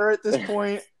even matter at this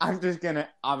point? I'm gonna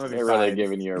be They're really fine.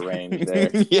 giving you a range there.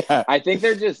 Yeah. I think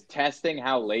they're just testing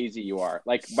how lazy you are.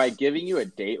 Like by giving you a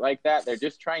date like that, they're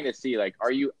just trying to see like,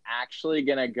 are you actually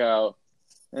gonna go?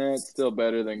 It's still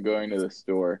better than going to the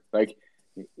store. Like,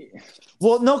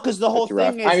 Well, no, because the whole It's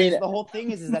rough.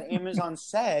 thing is that Amazon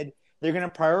said they're going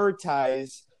to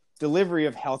prioritize delivery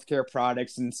of healthcare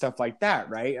products and stuff like that,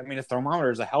 right? I mean, a thermometer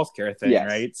is a healthcare thing, Yes.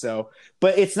 right? So,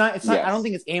 but it's not. Yes. I don't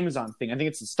think it's Amazon thing. I think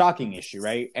it's a stocking issue,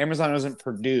 right? Amazon doesn't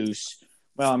produce.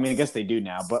 Well, I mean, I guess they do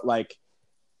now, but like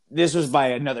this was by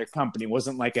another company. It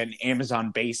wasn't like an Amazon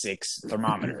Basics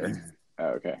thermometer. oh,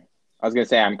 okay. I was gonna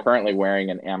say I'm currently wearing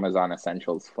an Amazon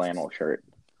Essentials flannel shirt.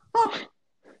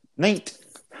 Nate.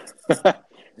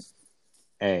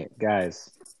 Hey, guys,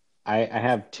 I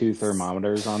have 2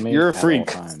 thermometers on me. You're a at all freak.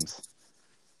 times.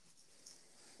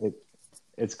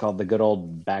 It's called the good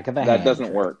old back of the That hand.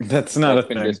 doesn't work. That's not That's a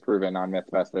been thing. disproven on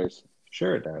MythBusters.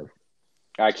 Sure it does.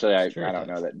 Actually, Sure I it don't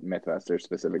does. know that MythBusters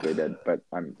specifically did, but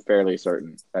I'm fairly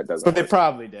certain that doesn't But they work.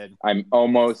 probably did. I'm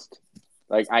almost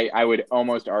like I would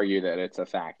almost argue that it's a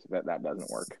fact that doesn't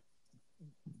work.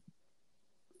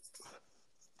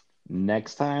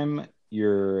 Next time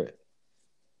you're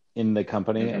in the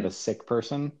company Mhm. of a sick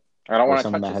person I don't or want to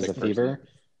someone touch that has a sick person. fever,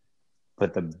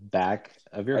 put the back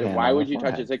of your hand. Why on would the you touch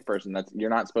a forehead. sick person? You're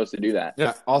not supposed to do that.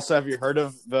 Yeah. Also, have you heard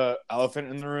of the elephant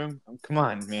in the room? Come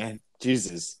on, man.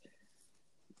 Jesus.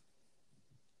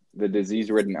 The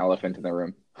disease-ridden elephant in the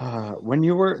room. When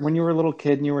you were a little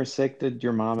kid and you were sick, did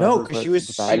your mom? No, ever because put she was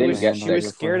the back I of didn't your get hand she on was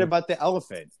your scared forehead? about the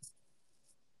elephant.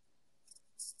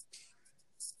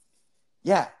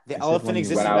 Yeah, the said elephant when you-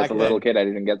 existed When I was back a little then. kid, I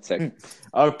didn't get sick.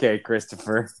 Okay,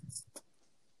 Christopher.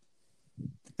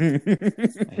 I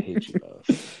hate you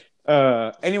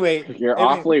both. Anyway, You're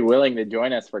awfully willing to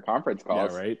join us for conference yeah,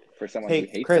 calls right. for someone who Hey,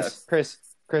 hates Chris, us.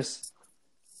 Chris.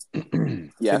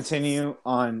 Yes. Continue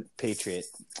on Patriot.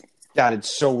 God, it's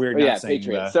so weird Oh, not yeah, saying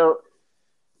Patriot. the... So,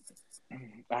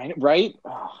 right?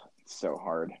 Oh, it's so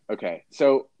hard. Okay,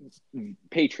 so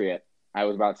Patriot. I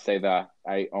was about to say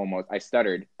I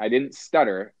stuttered. I didn't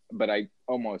stutter, but I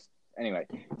almost. Anyway,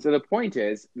 so the point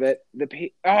is that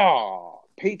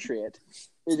Patriot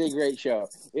is a great show.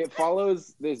 It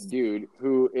follows this dude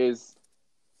who is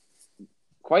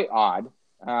quite odd.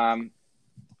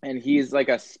 And he's like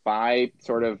a spy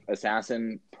sort of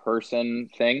assassin person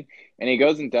thing. And he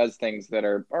goes and does things that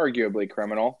are arguably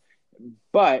criminal,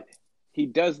 but he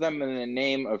does them in the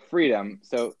name of freedom.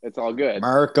 So it's all good.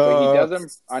 America. But he does them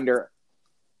under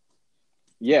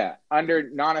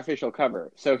non-official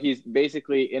cover. So he's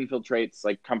basically infiltrates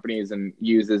like companies and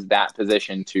uses that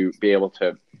position to be able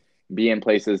to be in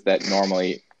places that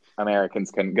normally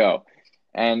Americans couldn't go.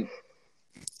 And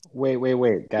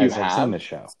Wait, guys! I've seen the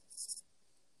show.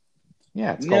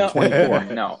 Yeah, it's called 24.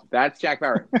 No, that's Jack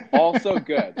Bauer. Also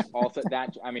good. Also,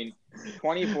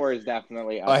 24 is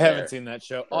definitely up I haven't there. seen that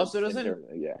show. Also,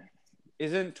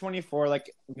 isn't 24 like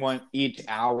each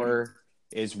hour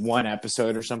is one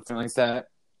episode or something like that?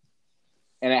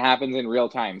 And it happens in real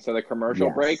time. So the commercial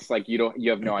breaks, like you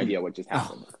have no idea what just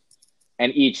happened.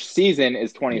 And each season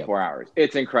is 24 hours.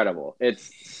 It's incredible.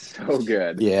 It's so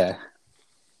good. Yeah.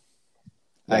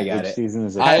 I got each it. Season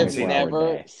is I have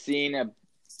never seen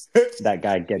that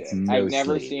guy gets no I've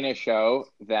never sleep. seen a show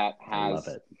that has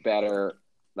better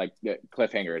like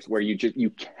cliffhangers where you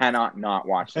cannot not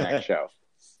watch the next show.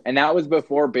 And that was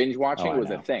before binge watching was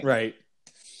a thing. Right.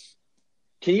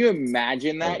 Can you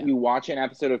imagine that? You watch an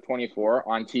episode of 24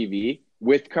 on TV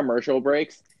with commercial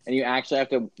breaks and you actually have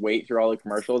to wait through all the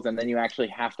commercials and then you actually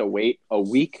have to wait a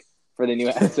week for the new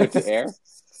episode to air?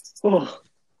 Oh,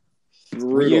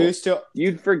 brutal.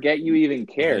 You'd forget you even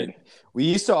cared. We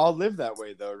used to all live that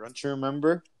way, though. Don't you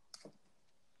remember?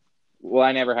 Well,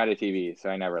 I never had a TV, so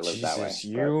I never lived that way.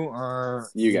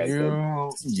 You guys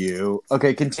did. You.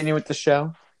 Okay, continue with the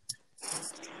show.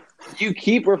 You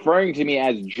keep referring to me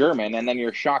as German, and then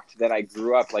you're shocked that I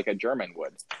grew up like a German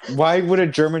would. Why would a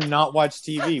German not watch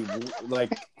TV?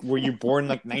 Like, were you born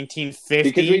like 1950?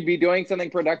 Because we'd be doing something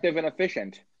productive and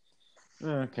efficient.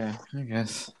 Okay, I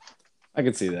guess. I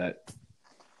could see that.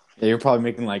 Yeah, you're probably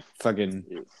making like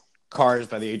fucking cars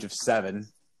by the age of 7.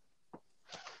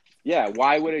 Yeah,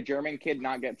 why would a German kid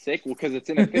not get sick? Well, because it's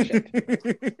inefficient.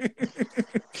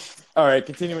 All right,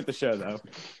 continue with the show, though.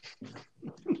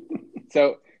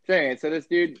 So anyway, this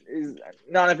dude is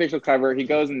non-official cover. He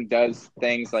goes and does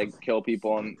things like kill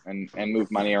people and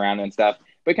move money around and stuff.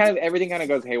 But kind of everything kind of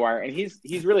goes haywire. And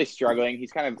he's really struggling.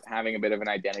 He's kind of having a bit of an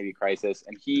identity crisis.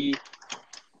 And he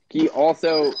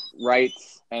also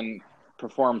writes and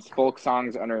performs folk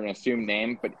songs under an assumed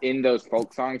name, but in those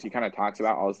folk songs, he kind of talks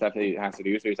about all the stuff that he has to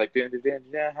do. So he's like, I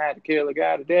had to kill a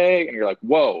guy today. And you're like,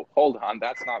 whoa, hold on.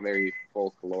 That's not very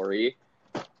folklore-y.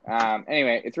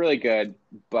 Anyway, it's really good,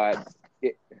 but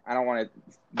I don't want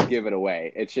to give it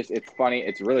away. It's funny.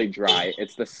 It's really dry.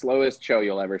 It's the slowest show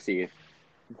you'll ever see.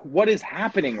 What is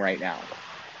happening right now?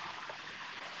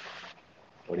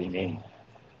 What do you mean?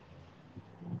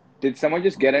 Did someone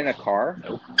just get in a car?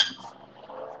 Nope.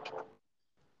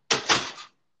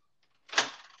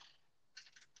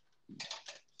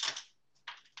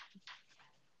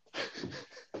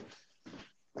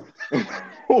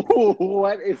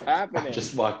 What is happening? I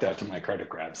just walked out to my car to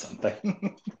grab something.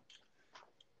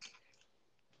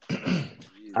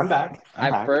 I'm back.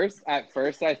 At first,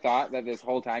 I thought that this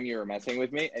whole time you were messing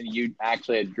with me, and you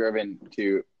actually had driven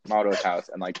to Maudo's house,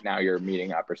 and like now you're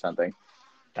meeting up or something.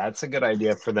 That's a good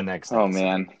idea for the next episode. Oh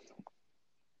man,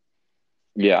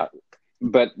 yeah,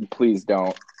 but please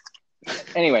don't.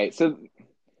 Anyway, so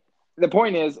the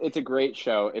point is, it's a great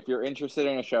show. If you're interested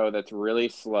in a show that's really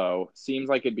slow, seems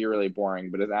like it'd be really boring,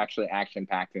 but is actually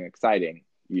action-packed and exciting,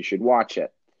 you should watch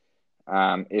it.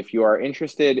 If you are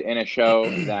interested in a show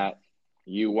that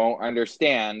you won't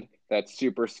understand, that's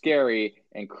super scary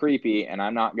and creepy, and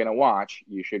I'm not going to watch,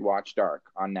 you should watch Dark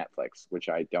on Netflix, which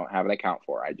I don't have an account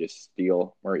for. I just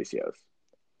steal Mauricio's.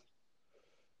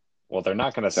 Well, they're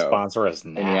not going to sponsor us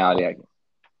now. In reality,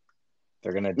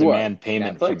 they're going to demand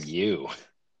payment Netflix? from you.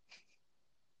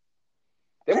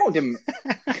 They won't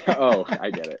Oh,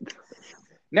 I get it.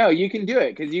 No, you can do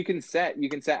it because you can set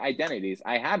identities.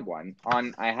 I had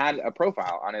a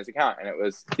profile on his account, and it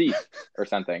was Thief or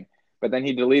something. But then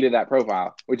he deleted that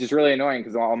profile, which is really annoying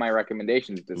because all my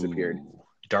recommendations disappeared. Ooh,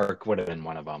 Dark would have been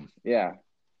one of them. Yeah,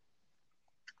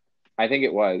 I think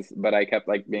it was, but I kept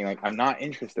being like, I'm not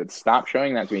interested. Stop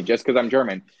showing that to me just because I'm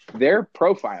German. They're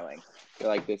profiling. They're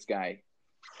like, this guy,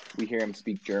 we hear him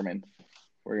speak German.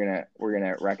 we're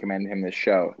gonna recommend him this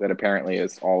show that apparently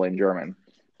is all in German,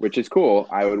 which is cool.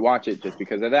 I would watch it just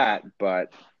because of that,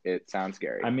 but it sounds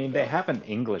scary. I mean, they have an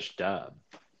English dub.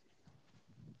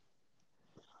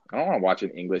 I don't want to watch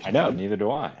an English I know, dub. neither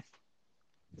do I.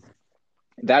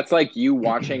 That's like you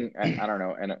watching, I don't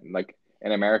know, like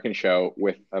an American show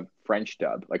with a French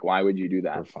dub. Like, why would you do For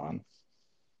that? fun.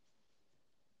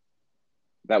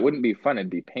 That wouldn't be fun.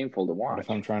 It'd be painful to What watch. if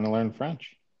I'm trying to learn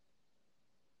French?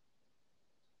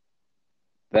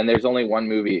 Then there's only one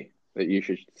movie that you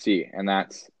should see, and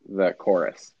that's The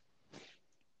Chorus.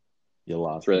 You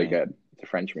lost It's really me. good. It's a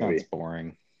French movie. Sounds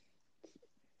boring.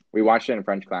 We watched it in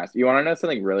French class. You want to know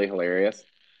something really hilarious?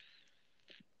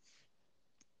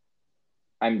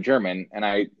 I'm German, and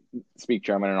I speak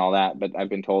German and all that, but I've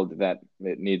been told that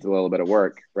it needs a little bit of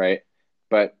work, right?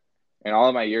 But in all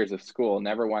of my years of school,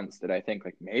 never once did I think,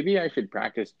 like, maybe I should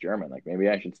practice German. Like, maybe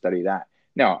I should study that.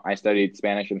 No, I studied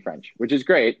Spanish and French, which is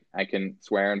great. I can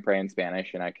swear and pray in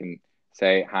Spanish, and I can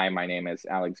say, hi, my name is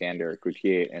Alexander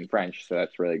Coutier in French, so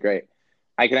that's really great.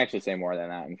 I can actually say more than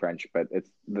that in French, but it's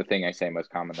the thing I say most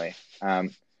commonly. But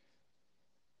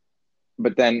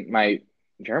then my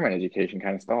German education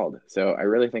kind of stalled, so I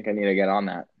really think I need to get on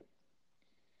that.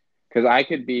 Because I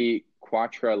could be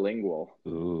quadrilingual.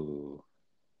 Ooh.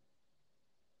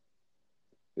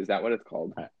 Is that what it's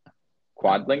called? I-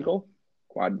 Quadlingual?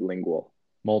 Quadlingual.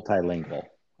 Multilingual.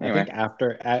 Anyway. I think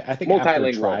after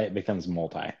Multilingual. try, it becomes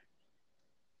multi.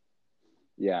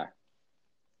 Yeah.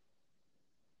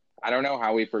 I don't know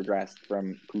how we progressed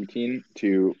from poutine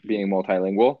to being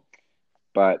multilingual,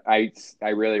 but I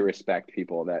really respect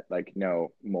people that like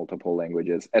know multiple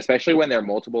languages, especially when they're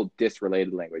multiple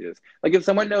disrelated languages. Like if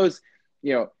someone knows,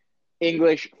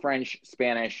 English, French,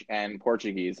 Spanish, and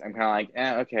Portuguese, I'm kind of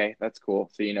like, okay, that's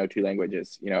cool. So you know two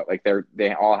languages, like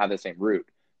they all have the same root.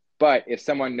 But if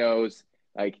someone knows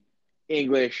like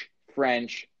English,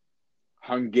 French,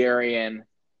 Hungarian,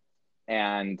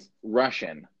 and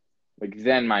Russian, like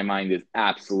then my mind is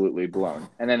absolutely blown.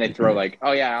 And then they throw like,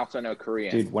 oh yeah, I also know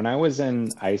Korean. Dude, when I was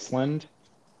in Iceland,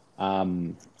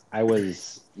 I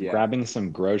was grabbing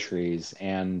some groceries,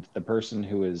 and the person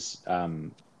who was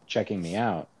checking me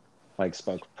out like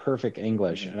spoke perfect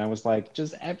English, and I was like,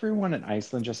 does everyone in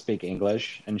Iceland just speak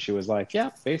English? And she was like,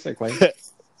 yeah, basically.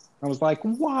 I was like,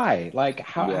 why? Like,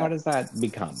 how does that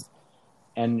become?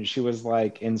 And she was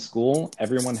like, in school,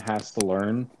 everyone has to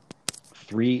learn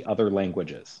 3 other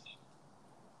languages.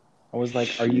 I was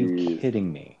like, are you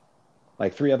kidding me?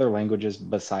 Like 3 other languages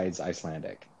besides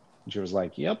Icelandic. And she was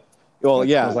like, yep. Well,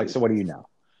 yeah. I was like, so what do you know?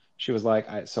 She was like,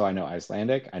 I know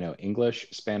Icelandic, I know English,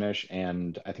 Spanish,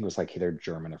 and I think it was like either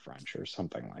German or French or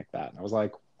something like that. And I was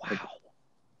like, wow. I was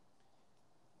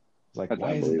like, That's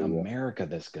why isn't America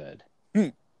this good?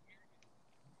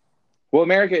 Well,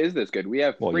 America is this good. We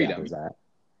have freedom. Yeah, there's that.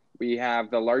 We have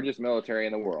the largest military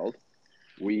in the world.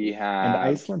 We have... And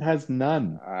Iceland has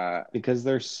none because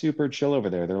they're super chill over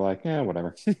there. They're like,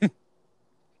 whatever.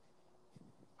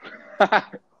 They're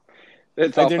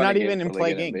not even in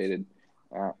Plague Inc.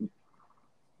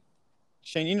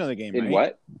 Shane, you know the game, right? In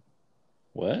what?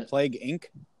 What? Plague Inc.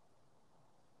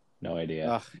 No idea.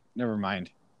 Ugh, never mind.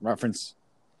 Reference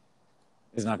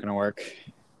is not going to work.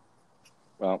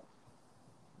 Well,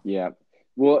 yeah.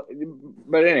 Well,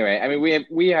 but anyway, I mean,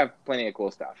 we have plenty of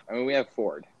cool stuff. I mean, we have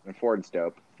Ford, and Ford's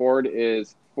dope. Ford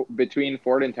is, between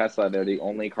Ford and Tesla, they're the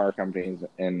only car companies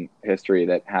in history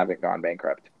that haven't gone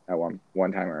bankrupt at one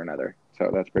time or another. So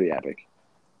that's pretty epic.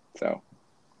 So.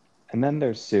 And then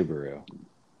there's Subaru,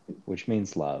 which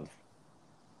means love.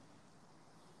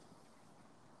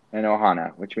 And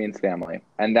Ohana, which means family.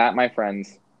 And that, my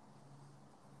friends,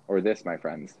 or this, my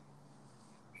friends,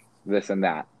 this and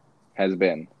that has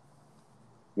been.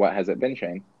 What has it been,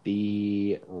 Shane?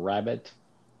 The Rabbit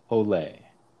Ole.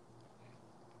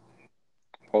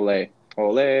 Ole. Ole.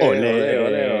 Ole.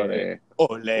 Ole.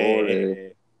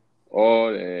 Ole. Ole.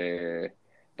 Ole.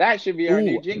 That should be our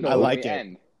new jingle. I like it.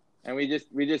 End. And we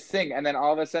just sing, and then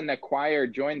all of a sudden a choir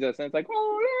joins us, and it's like,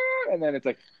 oh, and then it's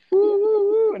like,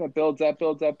 woo, and it builds up,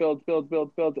 builds, and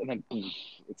then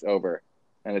it's over,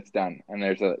 and it's done, and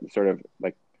there's a sort of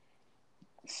like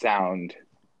sound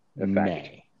effect.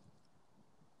 Nay.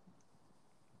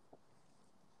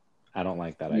 I don't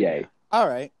like that idea. Yay. All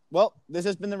right. Well, this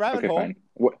has been the Rabbit Hole. Fine.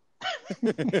 What?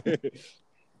 We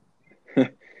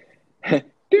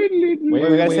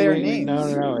gotta say our names.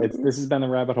 No. This has been the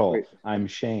Rabbit Hole. Wait. I'm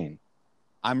Shane.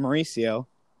 I'm Mauricio.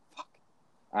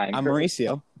 I'm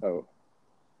Mauricio. Oh.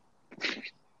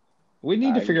 We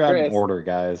need to figure out an order,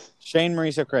 guys. Shane,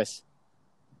 Mauricio, Chris.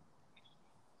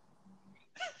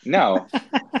 No.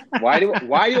 Why do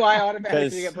I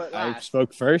automatically get put last? I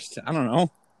spoke first. I don't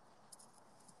know.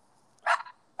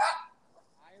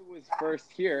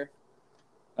 first here.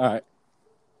 All right.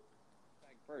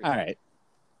 First. All right.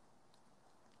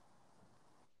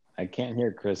 I can't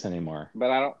hear Chris anymore.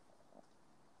 But I don't.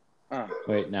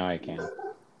 Wait, now I can.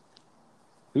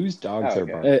 Whose dogs Oh, are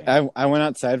okay. barking? I went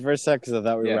outside for a sec because I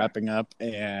thought we were Yeah. wrapping up,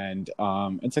 and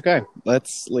it's okay.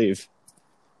 Let's leave.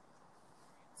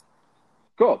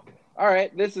 Cool. All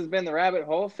right. This has been The Rabbit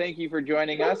Hole. Thank you for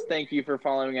joining us. Thank you for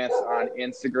following us on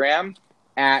Instagram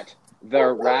at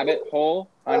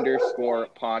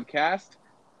 @TheRabbitHole_podcast.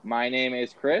 My name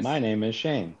is Chris. My name is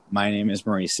Shane. My name is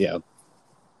Mauricio.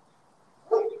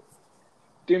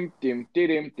 Dim, dim,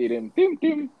 dim, dim, dim, dim,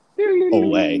 dim.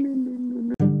 Olay.